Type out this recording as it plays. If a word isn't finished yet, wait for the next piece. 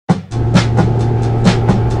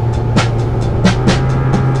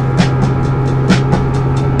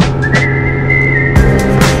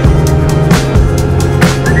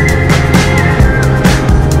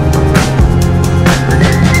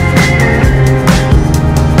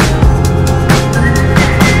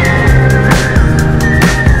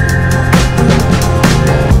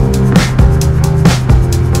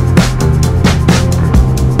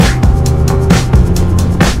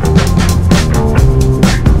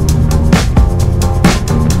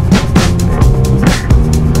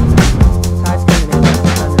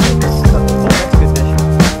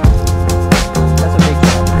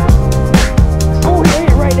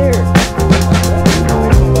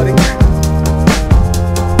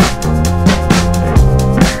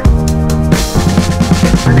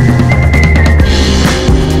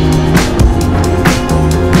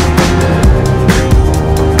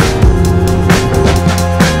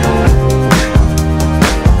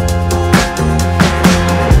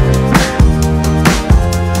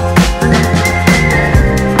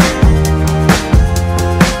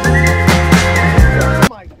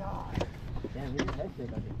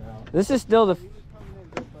This is still the...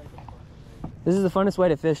 This is the funnest way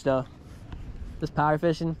to fish, though. Just power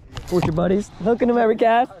fishing with your buddies, hooking them every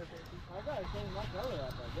cast.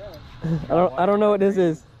 I don't know what this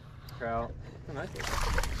is. Trout. Nice.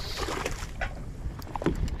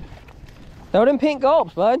 Throw them pink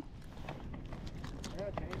gulps, bud.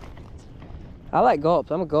 I like gulps.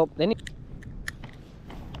 I'm a gulp. They need...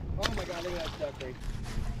 Oh my god, look at that stuff right.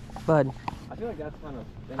 Bud. I feel like that's kind of...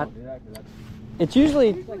 They don't do that because that's... It's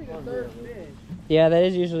usually... like the third fish. Yeah, that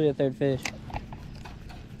is usually a third fish.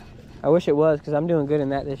 I wish it was, because I'm doing good in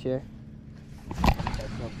that this year.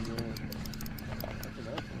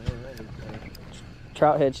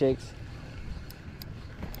 Trout head shakes.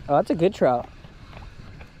 Oh, that's a good trout.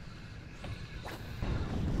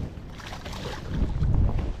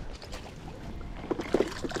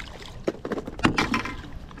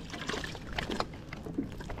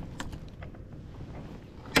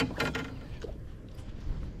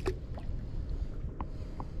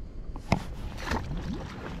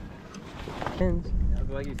 Yeah,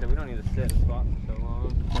 but like you said, we don't need to sit in a spot for so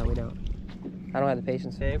long. No, we don't. I don't have the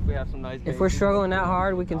patience. Hey, if we have some nice If we're struggling that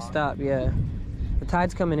hard, we can stop, yeah. The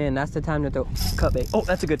tide's coming in. That's the time to throw cut bait. Oh,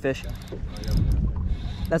 that's a good fish.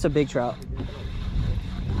 That's a big trout.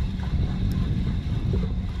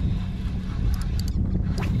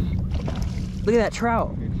 Look at that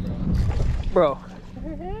trout. Bro.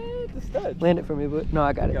 It's a stud. Land it for me, but no,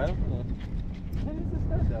 I got it. Got him? Yeah. It's a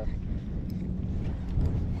stud, though.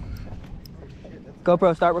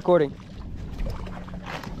 GoPro, start recording.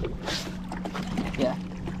 Yeah.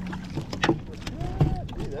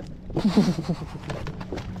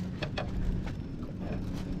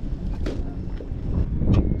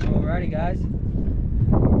 Alrighty, guys.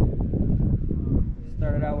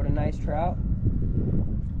 Started out with a nice trout.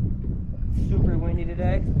 Super windy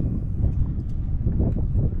today.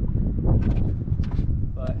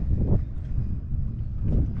 But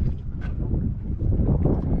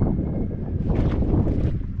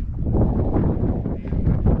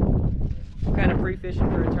kind of pre-fishing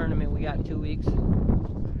for a tournament we got in 2 weeks.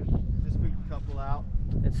 Just picked a couple out.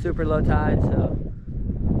 It's super low tide, so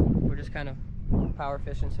we're just kind of power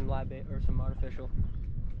fishing some live bait or some artificial.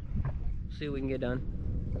 See what we can get done.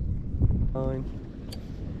 Fine.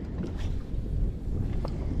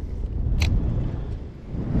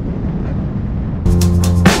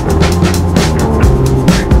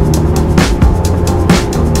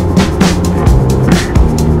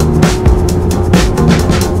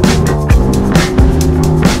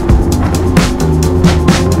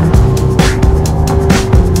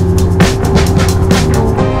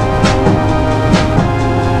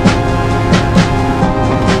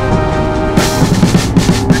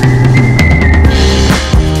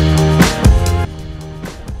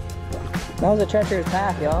 That was a treacherous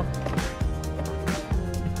path, y'all.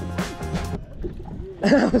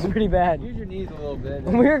 That was pretty bad. Use your knees a little bit.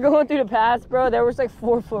 When we were going through the pass, bro, there was like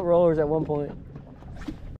 4-foot rollers at one point.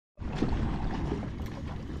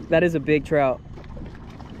 That is a big trout.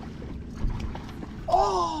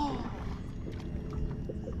 Oh!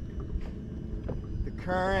 The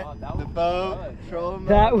current, the boat, trolling.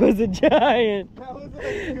 That was a giant. That was a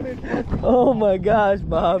good one. Oh my gosh,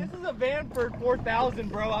 Bob. This is a Vanford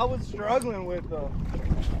 4000, bro. I was struggling with them.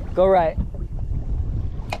 Go right.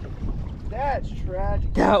 That's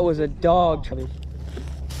tragic. That was a dog.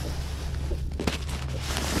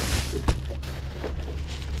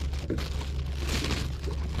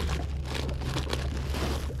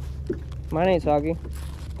 Mine ain't soggy.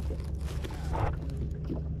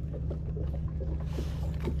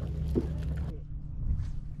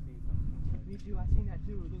 Me too. I seen that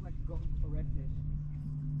too. It looked like a redfish.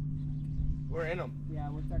 We're in them. Yeah,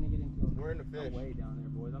 we're starting to get into them. We're in the fish. Way down there,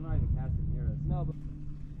 boys. I'm not even casting near us. No, but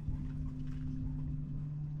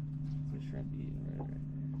Some shrimp eating right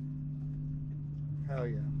Hell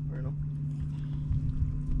yeah. We're in them.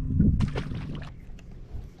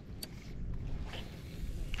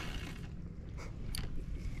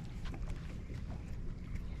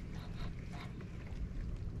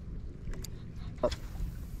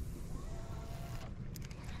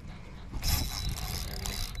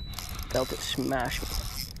 felt it smash me.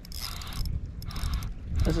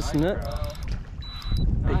 That's a snook.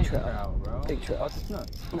 Big trout. Bro. Big trout. Oh, it's a snook.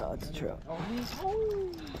 No, it's a trout. Oh,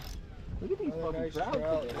 look at these fucking Nice trouts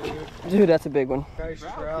trout, today. dude. Dude, that's a big one. Nice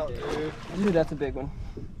trout, dude. Dude, that's a big one.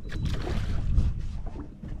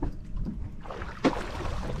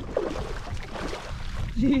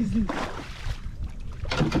 Jesus.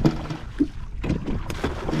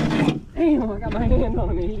 Damn, I got my hand on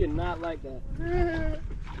him and he did not like that.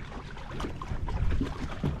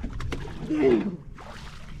 Damn.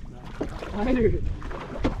 Spider.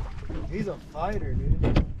 He's a fighter,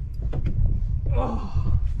 dude.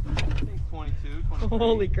 Oh. I think 22, 23.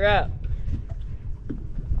 Holy crap.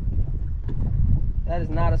 That is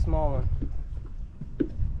not a small one.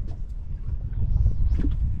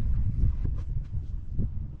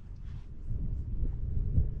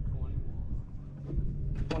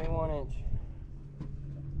 21-inch.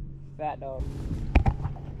 Fat dog.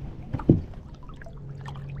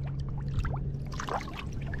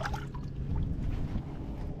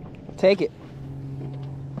 Take it.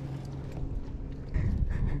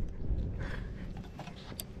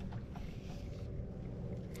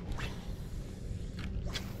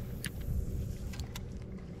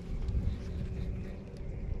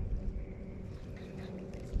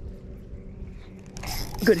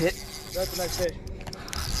 Good hit. That's a nice fish.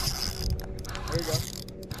 There you go.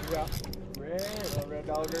 You got red, red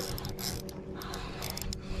dogger.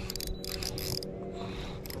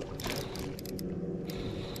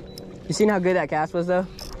 You seen how good that cast was though?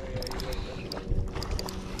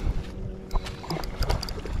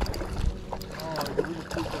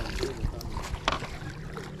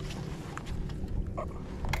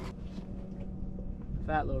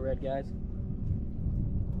 Fat little red, guys.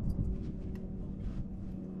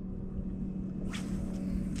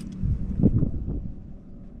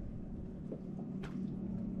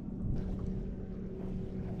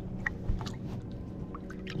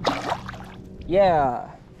 Yeah,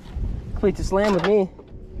 complete the slam with me.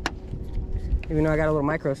 Even though I got a little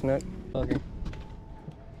micro snook. Okay.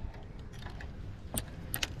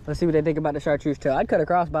 Let's see what they think about the chartreuse tail. I'd cut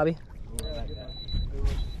across, Bobby.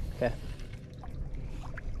 Okay.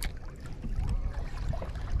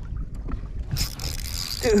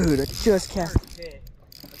 Dude, I just cast.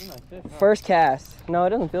 First cast. No,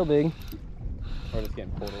 it doesn't feel big. Or just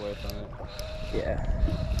getting pulled away from it. Yeah.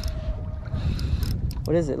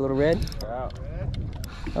 What is it, little red? Trout.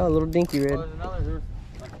 Oh, a little dinky red. Oh, there's another, there's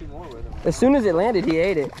like 2 more with him. As soon as it landed, he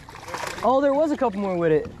ate it. Oh, there was a couple more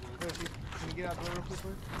with it. Can you get out there real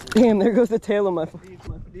quick? Damn, there goes the tail of my. Do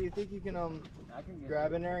you think you can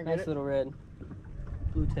grab in there and Nice get it? little red.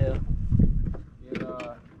 Blue tail. You,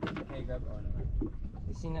 hey, grab it. Oh, no.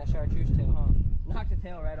 You seen that chartreuse tail, huh? Knocked the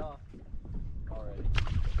tail right off. Already.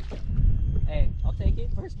 Hey, I'll take it.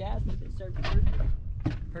 First cast. Let's get started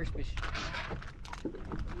first fish.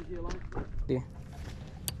 Yeah.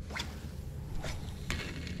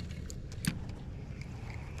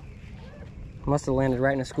 Must have landed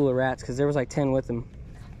right in a school of rats because there was like 10 with them.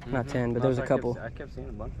 Not 10, but there was a couple. I kept seeing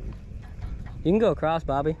a bunch of them. You can go across,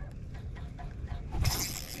 Bobby.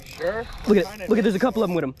 Sure. Look at it. Look at, there's a couple of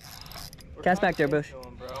them with him. Cast back there, Bush. I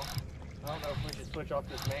don't know if we should switch off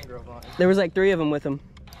this mangrove line. There was like 3 of them with him.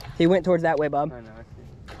 He went towards that way, Bob. I know, I see.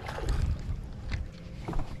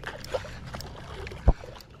 You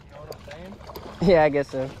know what I'm saying? Yeah, I guess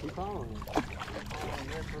so. Keep following him.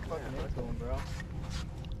 We're fucking into him, bro.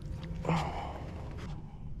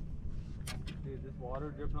 Dude, this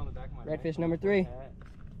water dripping on the back of my Redfish neck number is 3. at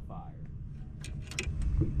fire.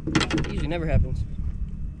 It usually never happens.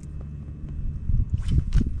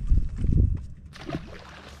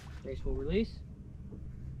 Graceful release.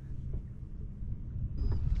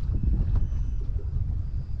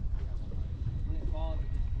 When it falls, it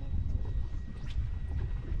just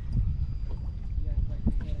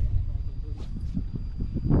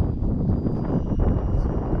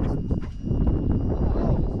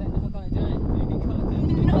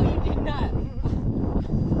No, you did not.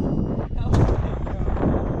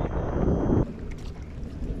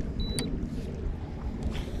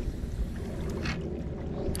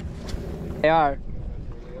 They are.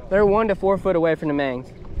 They're 1 to 4 foot away from the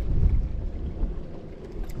mangs.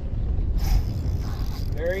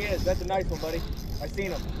 There he is. That's a nice one, buddy. I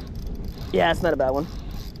seen him. Yeah, it's not a bad one.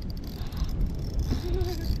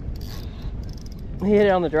 He hit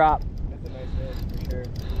it on the drop. That's a nice fish, for sure.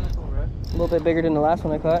 A little bit bigger than the last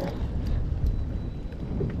one I caught.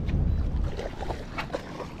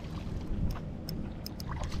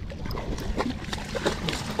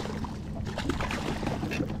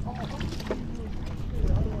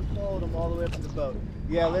 Followed him all the way up to the boat.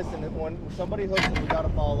 Yeah, listen, when somebody hooks them, we gotta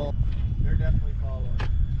follow them. They're definitely following.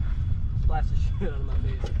 Splash the shit out of my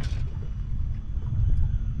face.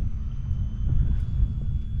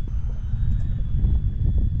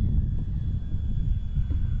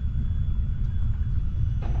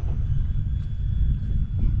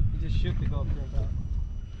 He just shook the GoPro out.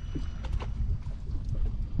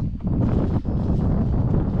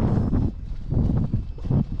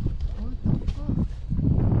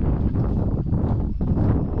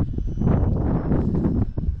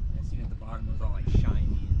 I seen at the bottom it was all like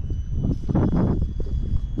shiny.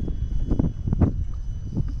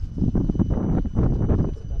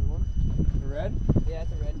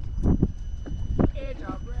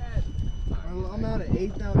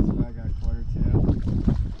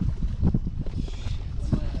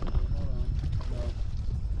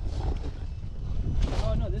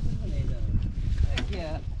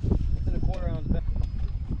 cap. It's in a 1/4 ounce bag.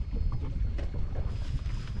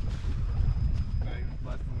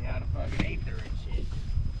 Busting me out of fucking ether and shit.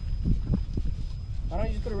 Why don't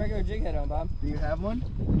you just put a regular jig head on, Bob? Do you have one?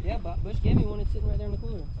 Yeah, Bob. Bush gave me one. It's sitting right there in the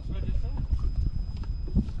cooler. That's what I just said.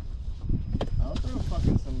 I'll throw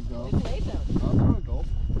fucking some gulp. It's an 8 ounce. I'll throw a gulp.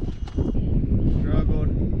 Struggled.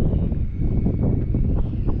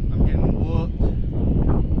 I'm getting whooped.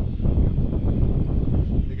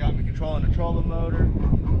 They got me controlling the trolling motor.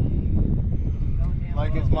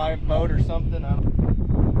 Like it's my boat or something. I don't.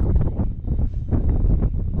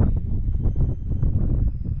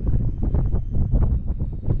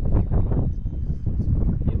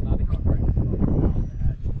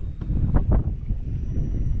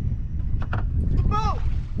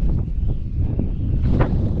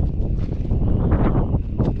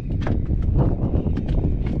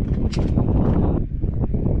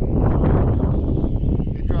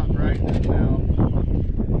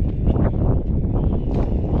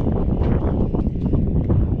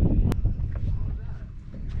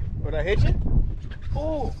 Would I hit you?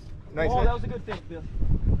 Oh! Nice. Oh, hit. that was a good thing, Bill.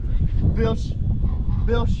 Bilsh.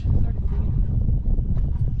 Bilsh.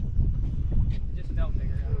 It just felt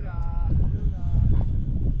bigger. As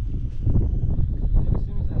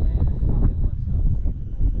soon as I landed, I caught it once.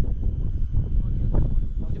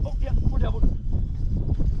 Oh, yeah, we're doubled.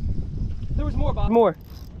 There was more, Bob. More.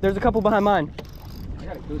 There's a couple behind mine. I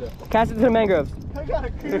got a Cuda. Cast it to the mangroves. I got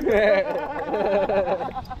a coup.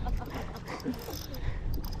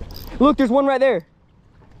 Look, there's one right there.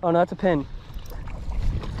 Oh no, that's a pin.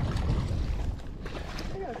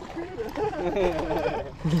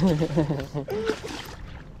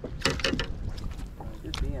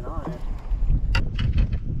 Just being on it.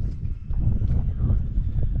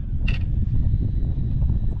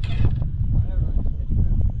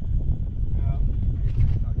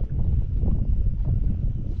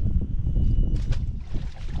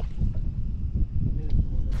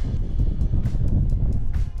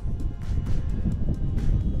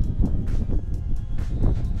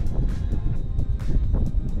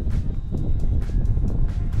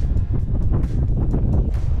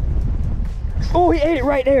 Oh, he ate it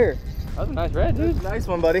right there. That was a nice red, dude. That's a nice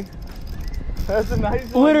one, buddy. That's a nice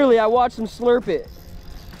one. Literally, I watched him slurp it.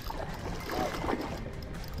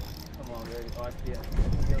 Come on, ready. Oh, I see it.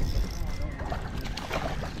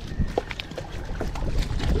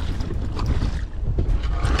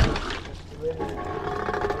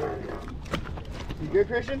 You good,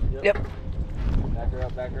 Christian? Yep. Back her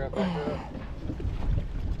up, back her up, back her up.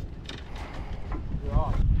 You're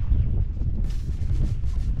off.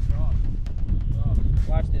 You're off. You're off.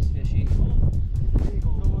 Watch this fishy.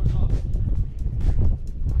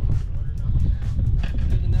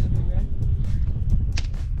 There's another big red.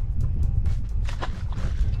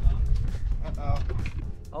 Uh-oh.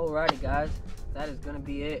 Alrighty, guys. That is gonna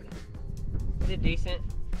be it. We did decent.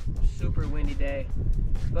 Super windy day.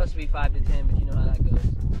 Supposed to be 5 to 10, but you know how that goes.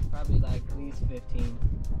 Probably like at least 15.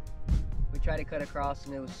 We tried to cut across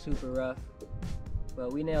and it was super rough.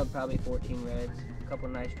 But we nailed probably 14 reds. A couple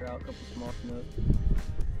nice trout, a couple small snook.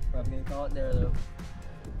 Probably gonna call it there though.